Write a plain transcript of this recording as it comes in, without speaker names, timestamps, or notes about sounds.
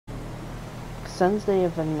since they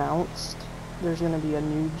have announced there's gonna be a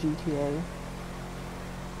new GTA,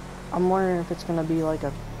 I'm wondering if it's gonna be like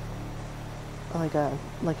a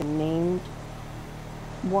named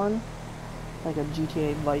one, like a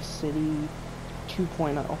GTA Vice City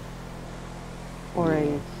 2.0, or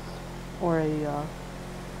a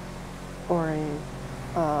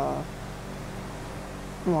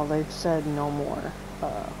well, they've said no more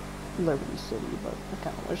Liberty City, but I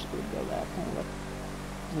kind of wish they would go that kind of.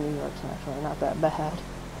 New York's actually not that bad,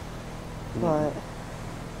 but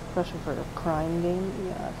especially for a crime game,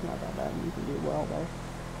 yeah, it's not that bad. You can do well there.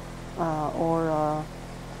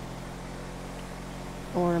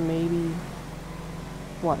 Or maybe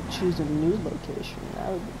choose a new location.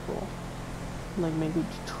 That would be cool. Like maybe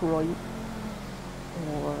Detroit,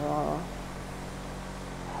 or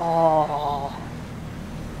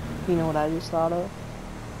you know what I just thought of?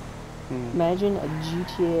 Imagine a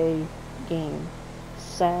GTA game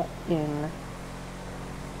set in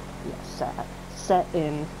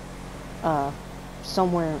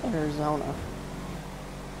somewhere in Arizona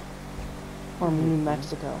or New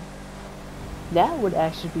Mexico. That would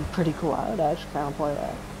actually be pretty cool. I would actually kind of play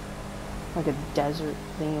that, like a desert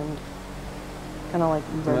themed, kind of like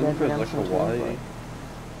Red Dead Redemption 2. Hawaii.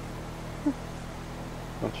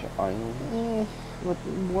 Bunch of islands.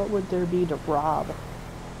 What would there be to rob?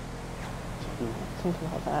 Think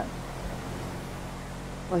about that.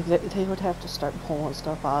 Like, they would have to start pulling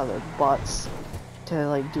stuff out of their butts to,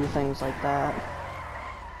 like, do things like that.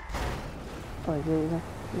 Like, I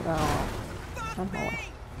don't know.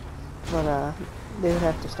 But, they would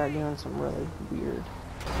have to start doing some really weird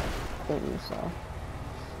things, so.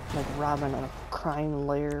 Like, robbing a crime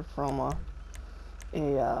lair from what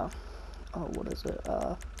is it,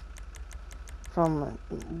 from,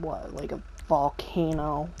 like a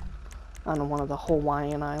volcano on one of the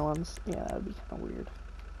Hawaiian islands. Yeah, that'd be kind of weird.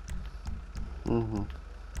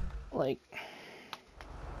 Like,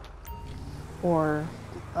 or,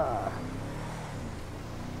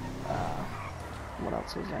 what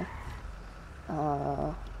else is there?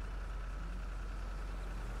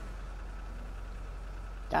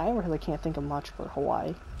 I really can't think of much for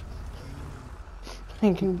Hawaii.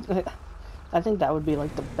 I think that would be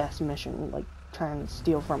like the best mission, like trying to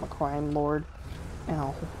steal from a crime lord, you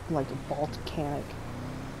know, like a volcanic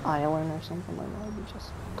island or something like that. Would be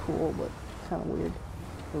just cool, but kind of weird.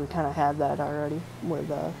 We kind of had that already with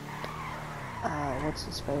what's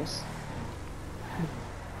his face?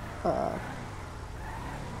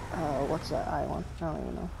 What's that island? I don't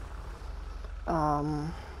even know. I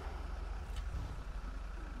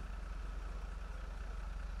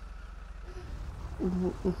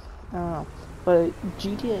don't know. But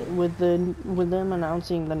GTA, with them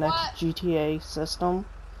announcing the next GTA system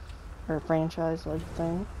or franchise like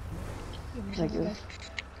thing, like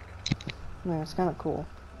it's kind of cool.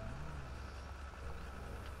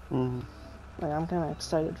 Like, I'm kind of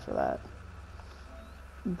excited for that.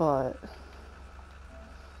 But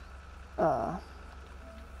come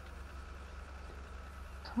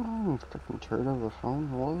on, freaking turd of a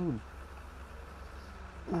phone, load.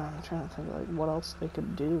 I'm trying to think, like, what else they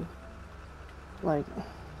could do. Like,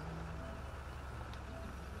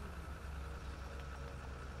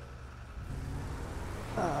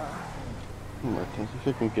 Martin, if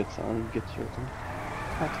you can get on, get your thing.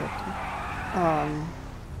 I kicked him.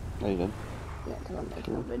 No, you did? Yeah, because I'm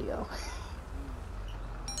making a video.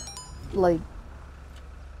 Like,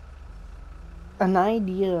 an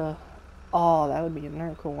idea. Oh, that would be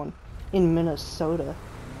another cool one. In Minnesota.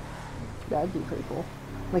 That'd be pretty cool.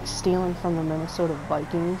 Like, stealing from the Minnesota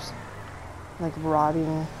Vikings. Like,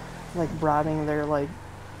 robbing their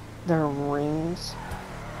rings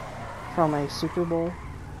from a Super Bowl.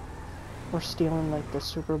 Or stealing, like, the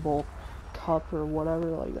Super Bowl cup or whatever.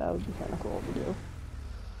 Like, that would be kind of cool to do.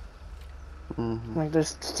 Like,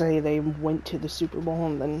 just say they went to the Super Bowl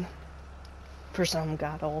and then, for some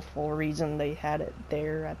god-awful reason, they had it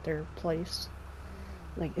there at their place.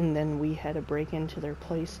 Like, and then we had to break into their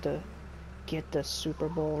place to get the Super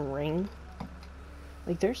Bowl ring.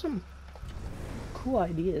 Like, there's some cool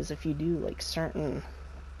ideas if you do, like, certain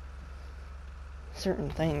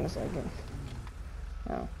things, like,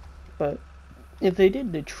 oh. But if they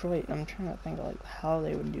did Detroit, I'm trying to think of, like, how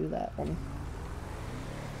they would do that one.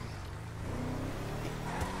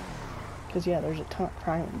 Because, yeah, there's a ton of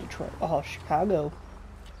crime in Detroit. Oh, Chicago.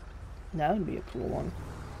 That would be a cool one.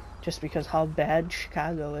 Just because how bad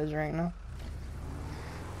Chicago is right now.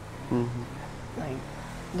 Like,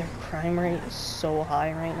 their crime rate is so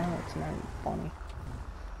high right now, it's not even funny.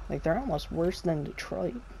 Like, they're almost worse than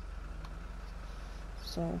Detroit.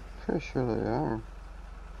 So. Pretty sure they are.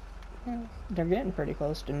 Yeah, they're getting pretty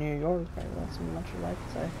close to New York, or that's as much as I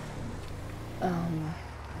could say.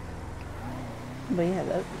 But yeah,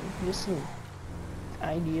 that just some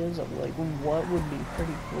ideas of like what would be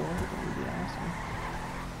pretty cool. It would be awesome.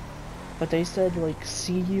 But they said like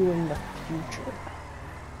see you in the future.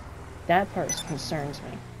 That part concerns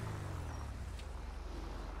me.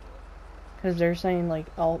 Because they're saying like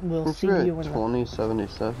we'll Aren't see you you at in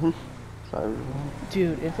 2077? Cyberpunk?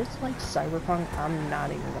 Dude, if it's like Cyberpunk, I'm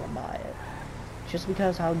not even gonna buy it. Just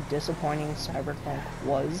because how disappointing Cyberpunk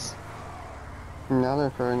was. Now they're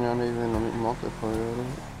throwing out even multiplayer of it.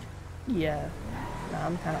 Yeah. Nah,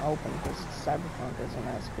 I'm kind of open because Cyberpunk isn't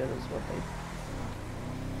as good as what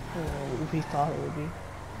we thought it would be.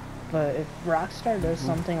 But if Rockstar does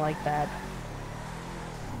something like that,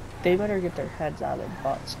 they better get their heads out of their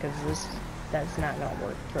butts because that's not gonna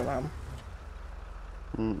work for them.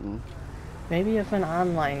 Maybe if an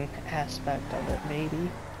online aspect of it, maybe.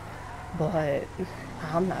 But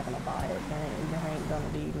I'm not gonna buy it. There ain't gonna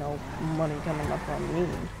be no money coming up from me.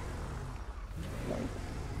 Like,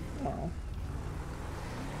 no.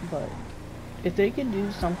 But if they could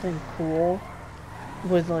do something cool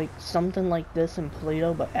with like something like this in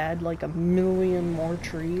Play-Doh, but add like 1,000,000 more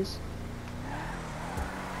trees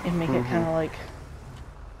and make it kind of like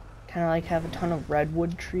have a ton of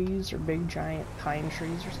redwood trees or big giant pine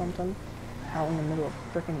trees or something out in the middle of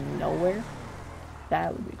freaking nowhere,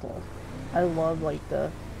 that would be cool. I love like the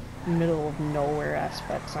middle of nowhere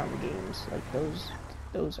aspects on the games. Like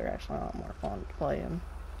those are actually a lot more fun to play in.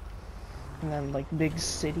 And then like big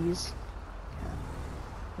cities.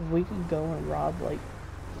 Yeah. If we could go and rob like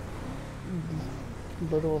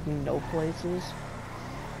little of no places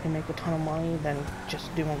and make a ton of money than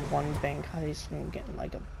just doing one bank heist and getting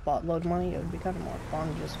like a buttload of money, it would be kind of more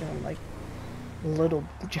fun just doing like little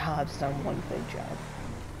jobs than one big job.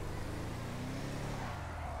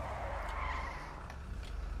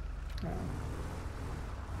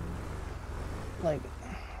 Like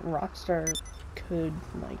Rockstar could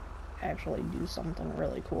like actually do something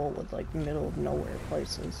really cool with like middle of nowhere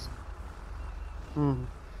places.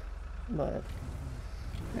 But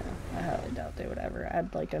yeah, I highly doubt they would ever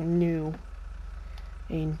add like a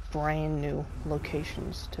brand new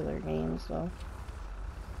locations to their games though.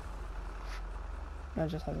 I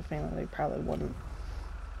just have a feeling they probably wouldn't.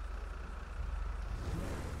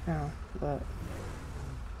 Yeah, but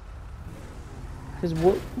because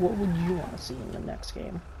what would you want to see in the next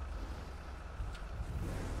game?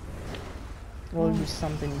 What would be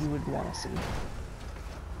something you would want to see?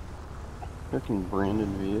 Freaking branded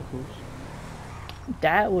vehicles.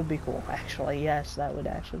 That would be cool, actually. Yes, that would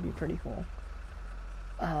actually be pretty cool.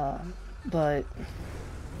 But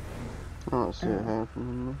I don't see it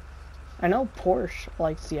happening. I know Porsche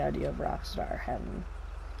likes the idea of Rockstar having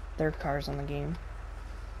their cars in the game,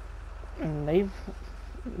 and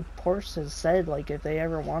Porsche has said like if they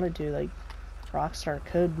ever wanted to, like Rockstar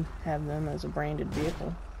could have them as a branded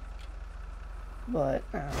vehicle. But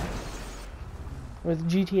with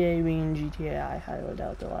GTA being GTA, I highly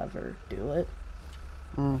doubt they'll ever do it.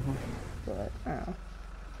 But I don't know.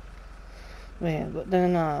 Man, but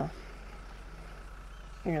then yeah,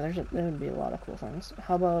 there would be a lot of cool things.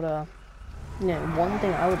 How about yeah, one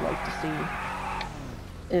thing I would like to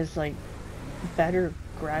see is like better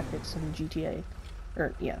graphics in GTA,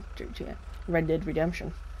 or yeah, GTA, Red Dead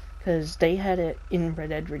Redemption, because they had it in Red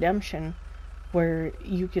Dead Redemption where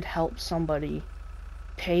you could help somebody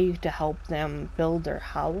pay to help them build their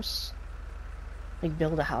house, like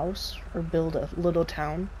build a house or build a little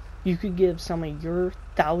town. You could give some of your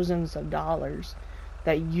thousands of dollars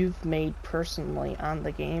that you've made personally on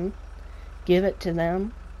the game, give it to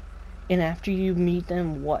them, and after you meet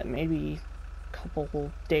them, maybe a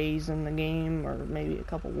couple days in the game or maybe a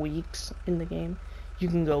couple weeks in the game, you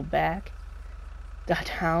can go back, the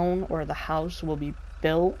town or the house will be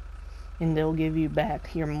built, and they'll give you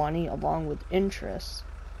back your money along with interest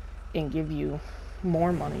and give you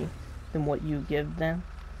more money than what you give them.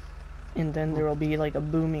 And then there will be like a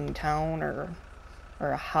booming town or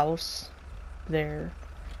a house there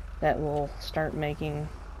that will start making,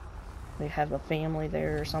 they have a family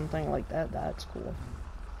there or something like that. That's cool.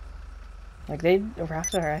 Like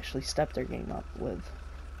Rockstar actually stepped their game up with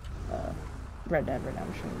Red Dead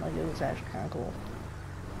Redemption. Like it was actually kind of cool.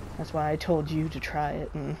 That's why I told you to try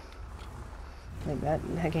it, and like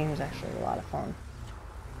that game is actually a lot of fun.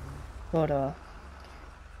 But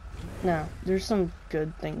no, there's some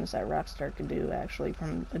good things that Rockstar could do actually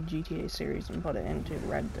from a GTA series and put it into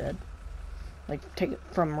Red Dead. Like take it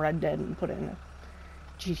from Red Dead and put it in a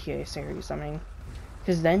GTA series. I mean,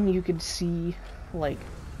 because then you could see like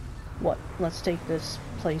let's take this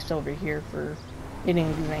place over here for an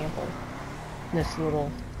example. this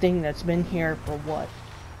little thing that's been here for what,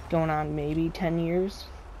 going on maybe 10 years,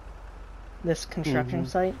 this construction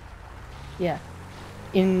site. Yeah,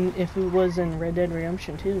 if it was in Red Dead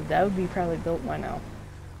Redemption 2, that would be probably built by now,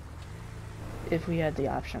 if we had the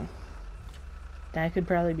option. That could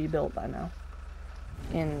probably be built by now.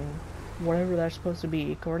 And whatever that's supposed to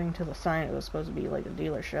be, according to the sign, it was supposed to be like a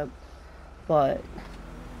dealership, but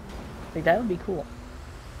like that would be cool.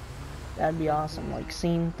 That'd be awesome, like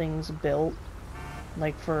seeing things built,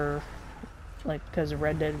 like for, like, because of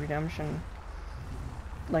Red Dead Redemption,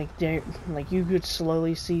 like you could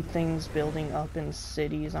slowly see things building up in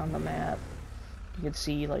cities on the map. You could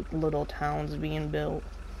see like little towns being built.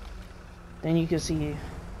 Then you could see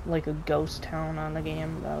like a ghost town on the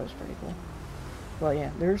game. That was pretty cool. But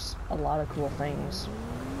yeah, there's a lot of cool things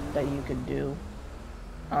that you could do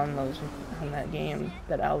on that game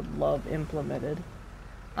that I would love implemented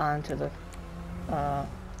onto the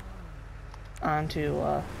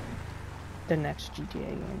the next GTA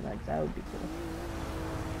game. Like that would be cool.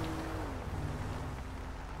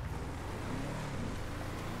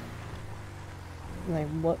 Like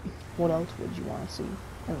what else would you want to see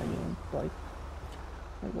in the game? Like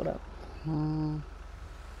what up?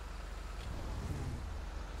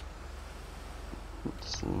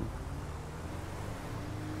 Let's see.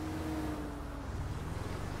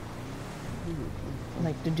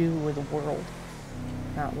 Like to do with the world,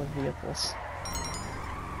 not with vehicles.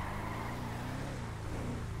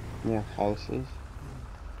 Yeah, houses.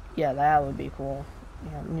 Yeah, that would be cool.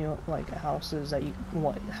 Yeah, new like houses that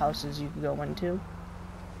what houses you could go into.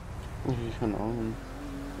 You can own.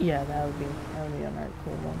 Yeah, that would be another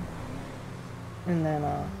cool one. And then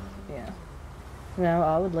yeah. Now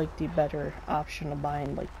I would like the better option of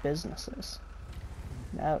buying like businesses.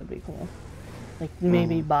 That would be cool. Like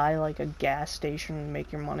maybe buy like a gas station and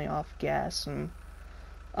make your money off gas, and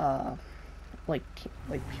like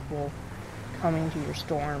people coming to your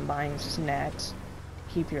store and buying snacks to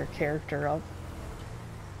keep your character up.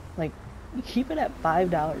 Like keep it at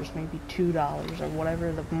 $5, maybe $2 or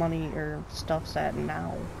whatever the money or stuff's at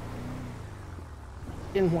now.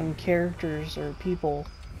 And when characters or people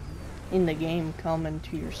in the game come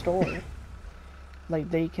into your store,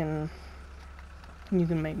 like you can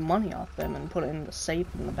make money off them and put it in the safe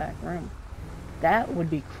in the back room. That would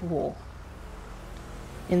be cool.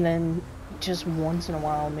 And then just once in a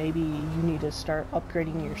while, maybe you need to start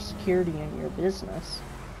upgrading your security in your business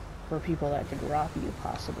for people that could rob you,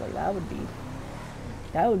 possibly. That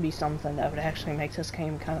would be something that would actually make this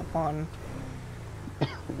game kind of fun.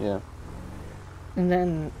 Yeah. And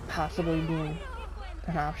then possibly being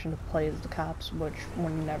an option to play as the cops, which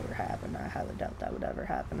would never happen. I highly doubt that would ever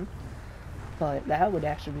happen. But that would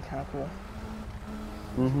actually be kind of cool.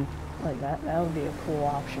 Like that would be a cool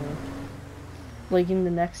option. Like in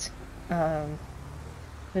the next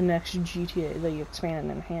GTA they expand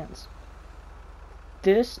and enhance.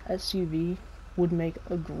 This SUV would make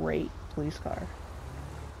a great police car.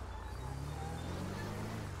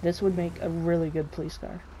 This would make a really good police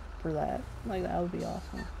car for that. Like that would be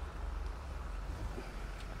awesome.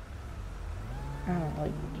 I don't know,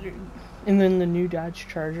 like, and then the new Dodge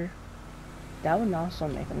Charger. That would also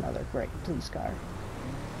make another great police car.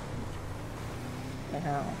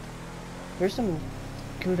 Now, there's some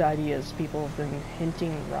good ideas people have been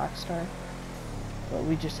hinting Rockstar, but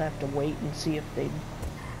we just have to wait and see if they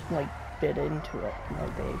like bid into it.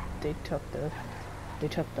 Like they took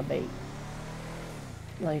the bait.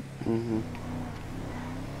 Like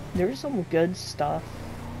there's some good stuff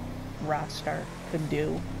Rockstar could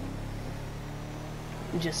do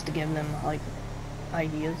just to give them like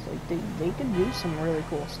ideas. Like they could do some really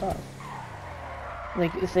cool stuff.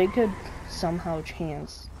 Like if they could somehow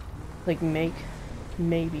chance like make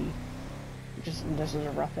maybe just, this is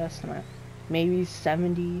a rough estimate, maybe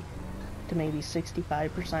 70 to maybe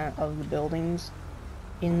 65% of the buildings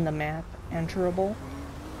in the map enterable,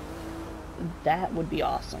 that would be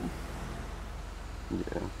awesome.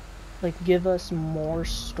 Yeah. Like give us more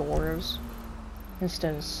stores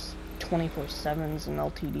instead of 24/7s and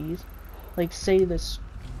LTDs. Like say this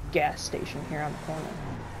gas station here on the corner.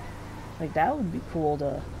 Like that would be cool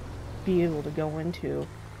to be able to go into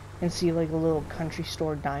and see like a little country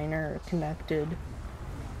store diner connected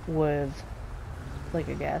with like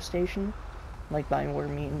a gas station, like by where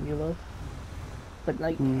me and you live. But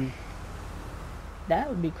like that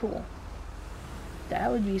would be cool. That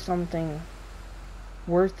would be something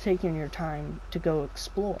worth taking your time to go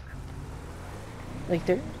explore. Like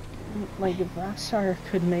if Rockstar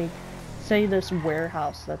could make, say, this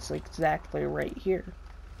warehouse that's like exactly right here.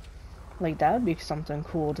 Like that would be something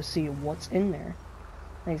cool to see what's in there.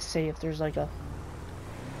 Like say if there's like a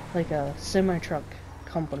like a semi-truck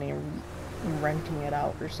company renting it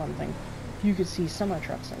out or something, you could see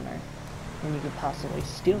semi-trucks in there, and you could possibly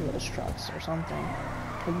steal those trucks or something.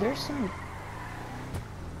 Like, there's some,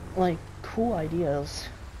 like, cool ideas.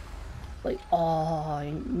 Like, oh,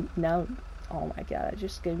 now, oh my god, I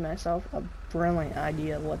just gave myself a brilliant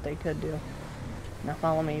idea of what they could do. Now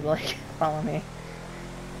follow me, Blake, follow me.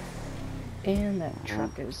 And that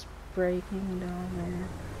truck is breaking down there.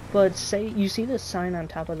 But say, you see this sign on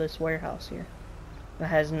top of this warehouse here that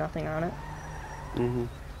has nothing on it? Mm-hmm.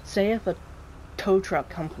 Say if a tow truck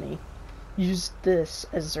company used this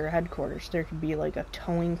as their headquarters, there could be like a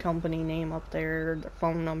towing company name up there, their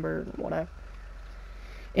phone number, whatever.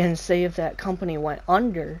 And say if that company went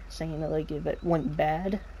under, saying that like if it went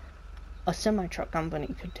bad, a semi-truck company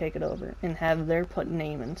could take it over and have their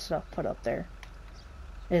name and stuff put up there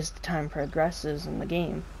as the time progresses in the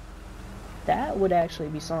game. That would actually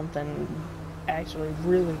be something actually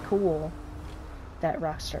really cool that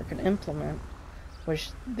Rockstar could implement,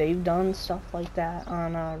 which they've done stuff like that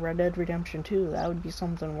on Red Dead Redemption 2. That would be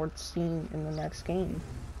something worth seeing in the next game.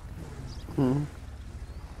 Mm-hmm.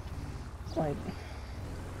 Like,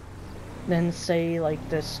 then say like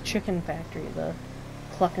this chicken factory, the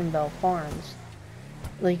Cluckenbell Farms,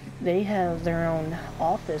 like they have their own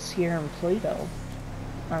office here in Plato,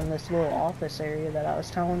 on this little office area that I was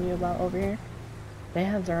telling you about over here. They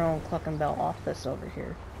have their own Cluckenbell office over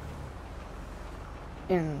here.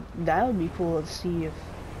 And that would be cool to see if,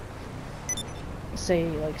 say,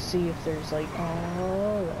 like, see if there's, like,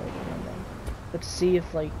 but see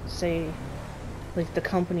if, like, say, like, the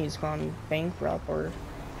company's gone bankrupt or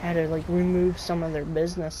had to, like, remove some of their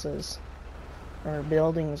businesses or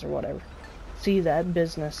buildings or whatever. See that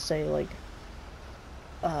business, say, like,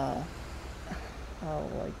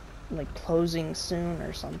 like closing soon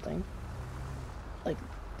or something. Like,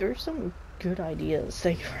 there's some good ideas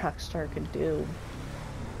that Rockstar could do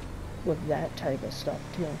with that type of stuff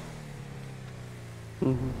too.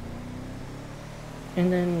 Mm-hmm.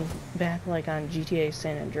 And then back like on GTA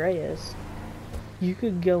San Andreas, you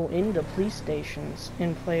could go into police stations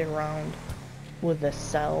and play around with the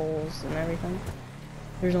cells and everything.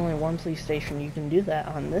 There's only one police station you can do that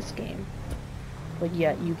on this game. But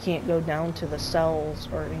yet you can't go down to the cells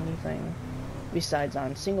or anything besides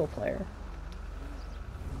on single player.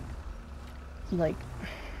 Like,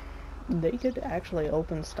 they could actually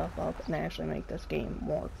open stuff up and actually make this game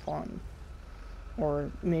more fun.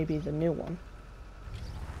 Or maybe the new one.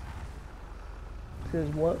 Because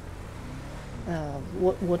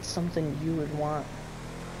what's something you would want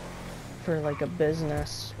for like a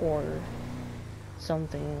business or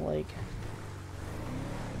something like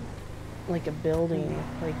a building,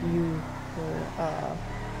 like you were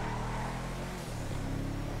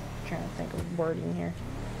trying to think of wording here.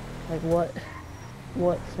 Like what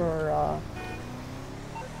for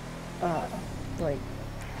like,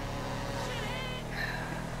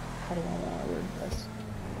 how do I want to word this?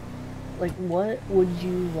 Like, what would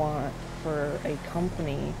you want for a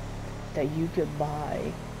company that you could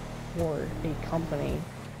buy, or a company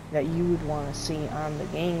that you would want to see on the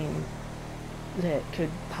game that could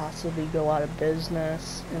possibly go out of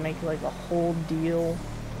business and make like a whole deal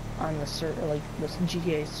on the like this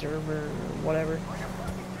GTA server or whatever?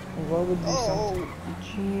 And what would be something?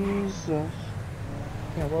 Jesus.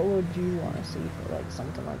 Yeah, what would you want to see for like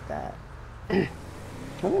something like that? I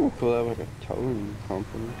think we could have like a towing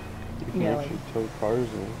company. You can actually tow cars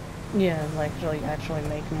in. Yeah, and like actually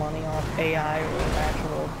make money off AI or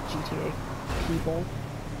actual GTA people.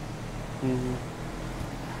 Mm-hmm.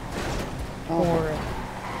 Or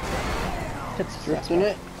if it's drifting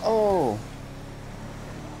it. Oh.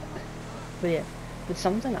 But yeah, but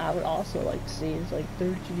something I would also like to see is like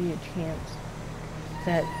there could be a chance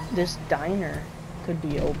that this diner could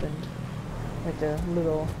be opened, like the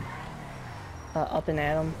little Up and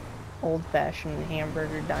Atom old-fashioned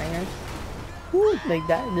hamburger diner. Like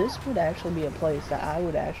that, this would actually be a place that I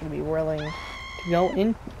would actually be willing to go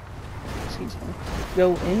into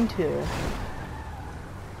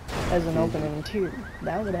as an open interior.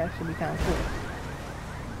 That would actually be kind of cool.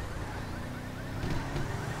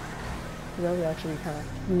 That would actually be kind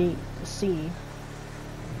of neat to see.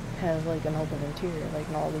 Have like an open interior, like,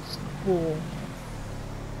 and all these cool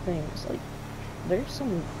things. Like, there's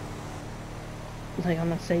some, like, I'm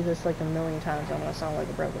gonna say this like a million times, I'm gonna sound like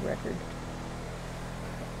a broken record.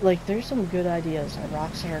 Like, there's some good ideas that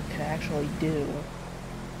Rockstar could actually do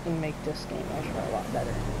and make this game actually a lot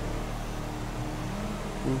better.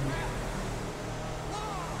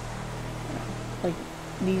 Like,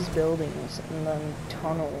 these buildings and then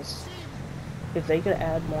tunnels, if they could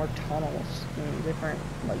add more tunnels and different,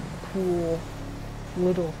 like, cool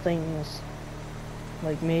little things,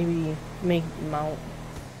 like maybe make Mount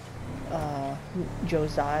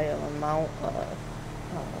Josiah or Mount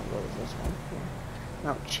what was this one? Yeah.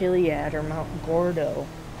 Mount Chiliad or Mount Gordo.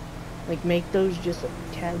 Like make those just a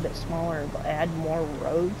tad bit smaller, but add more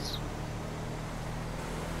roads.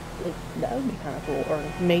 Like that would be kind of cool. Or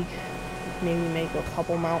maybe make a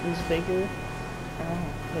couple mountains bigger. I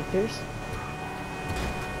don't know.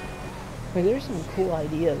 There's some cool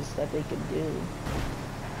ideas that they could do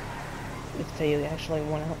if they actually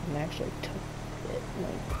went out and actually took it.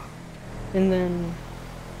 Like, and then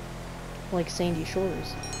like Sandy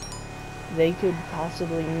Shores, they could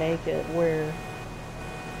possibly make it where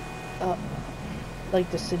like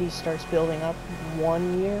the city starts building up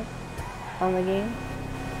 1 year on the game,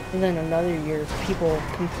 and then another year people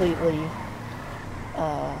completely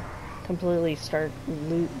start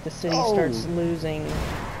the city starts losing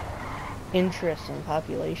interest in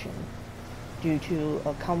population due to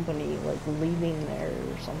a company like leaving there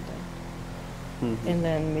or something. Mm-hmm. And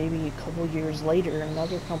then maybe a couple years later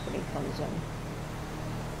another company comes in.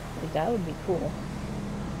 Like that would be cool.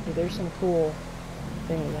 Like, there's some cool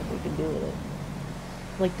things that we could do with it.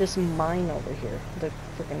 Like this mine over here, the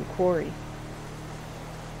freaking quarry.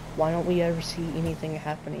 Why don't we ever see anything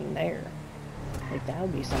happening there? Like that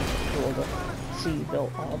would be something cool to see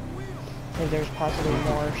built up. Like there's possibly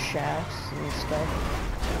more shafts and stuff.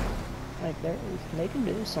 Like they can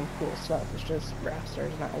do some cool stuff. It's just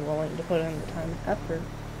Rockstar's not willing to put in the time and effort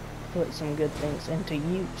to put some good things into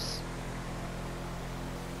use.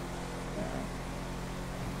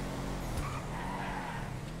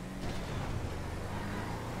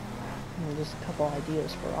 And just a couple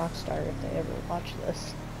ideas for Rockstar if they ever watch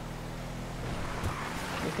this.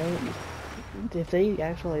 If they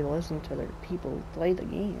actually listen to their people who play the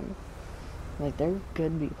game, like there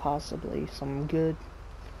could be possibly some good,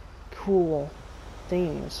 cool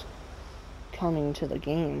things coming to the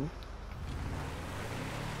game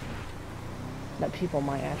that people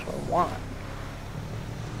might actually want.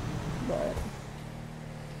 But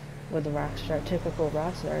with the Rockstar, typical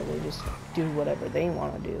Rockstar, they just do whatever they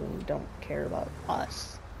want to do and don't care about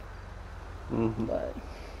us. Mm-hmm. But,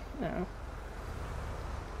 you know,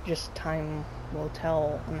 just time will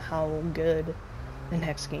tell on how good the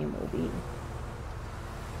next game will be.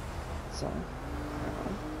 So,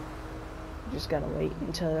 just gotta wait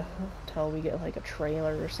until we get like a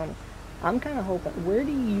trailer or something. I'm kind of hoping. Where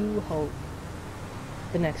do you hope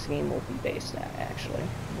the next game will be based at? Actually,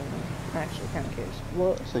 I'm actually kind of curious.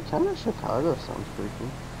 Well, so kind of Chicago sounds pretty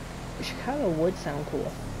cool. Chicago would sound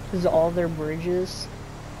cool because all their bridges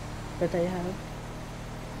that they have.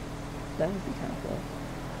 That would be kind of cool.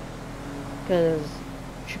 Because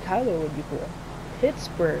Chicago would be cool.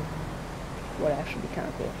 Pittsburgh would actually be kind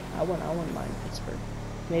of cool. I wouldn't mind Pittsburgh.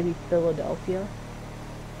 Maybe Philadelphia.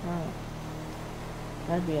 Wow.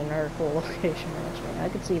 That'd be another cool location actually. I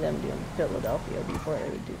could see them doing Philadelphia before they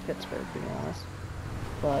would do Pittsburgh, to be honest.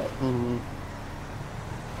 But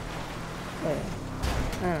yeah,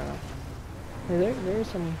 I don't know. There's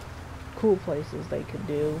some cool places they could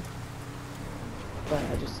do, but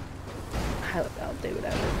I just highly doubt they would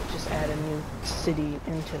ever just add a new city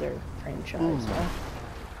into their franchise.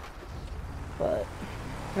 But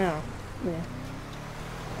no, yeah.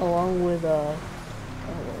 Along with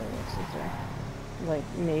what's it there? Like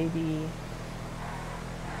maybe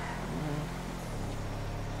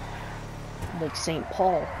like St.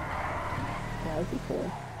 Paul. That would be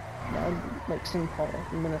cool. That would, like St. Paul,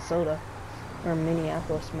 Minnesota, or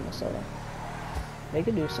Minneapolis, Minnesota. They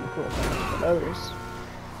could do some cool things with those,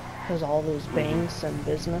 because all those banks and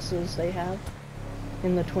businesses they have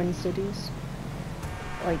in the Twin Cities,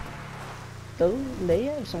 like they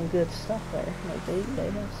have some good stuff there. Like they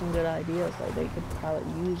have some good ideas that they could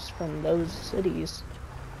probably use from those cities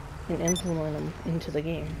and implement them into the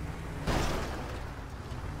game.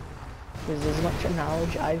 Because as much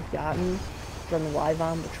knowledge I've gotten from Live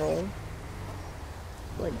on Patrol,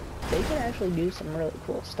 like they could actually do some really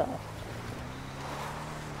cool stuff.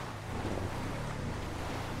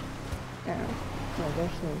 Yeah, like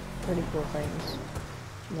there's some pretty cool things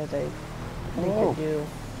that they could do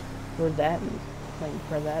with that, like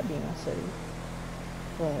for that being a city.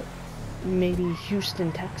 But maybe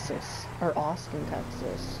Houston, Texas, or Austin,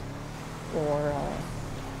 Texas, or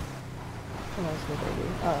what else would they do?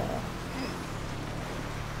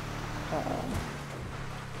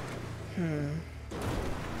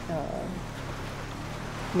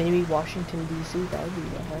 Maybe Washington D.C. That would be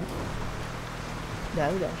different.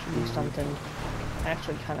 That would actually be something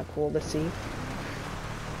actually kind of cool to see.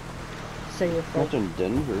 Say if like in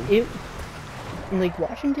Denver. Like,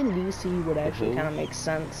 Washington, D.C. would The actually kind hills? of make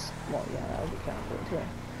sense. Well, yeah, that would be kind of cool, too.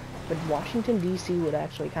 But Washington, D.C. would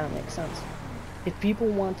actually kind of make sense. If people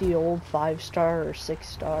want the old 5-star or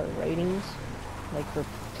 6-star ratings, like for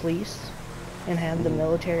police, and have the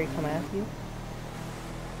military come after you,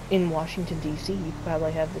 in Washington, D.C., you could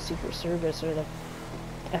probably have the Secret Service or the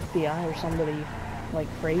FBI or somebody, like,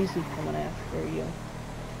 crazy coming after you.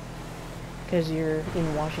 Because you're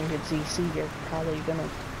in Washington, D.C., you're probably gonna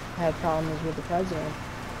have problems with the president.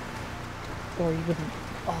 Or you could,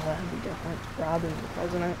 oh, that'd be different. Robbing the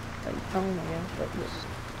president. Like, oh my gosh, but just,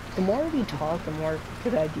 the more we talk, the more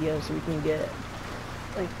good ideas we can get.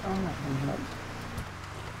 Like, oh my god.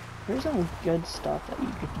 There's some good stuff that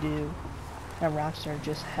you could do that Rockstar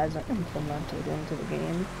just hasn't implemented into the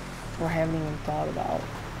game, or haven't even thought about.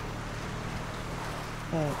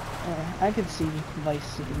 But, I could see Vice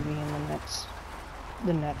City being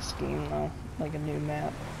the next game though, like a new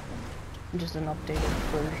map. Just an updated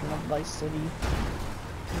version of Vice City,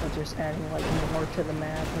 but just adding like more to the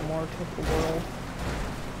map and more to the world.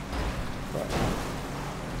 But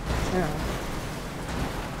yeah,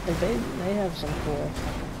 like they have some cool,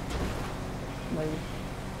 like,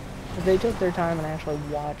 if they took their time and actually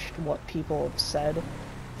watched what people have said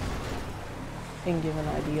and given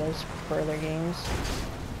ideas for other games,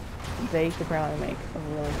 they could probably make a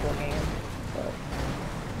really cool game.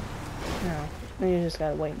 But you just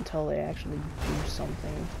gotta wait until they actually do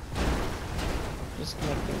something just to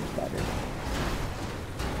make things better.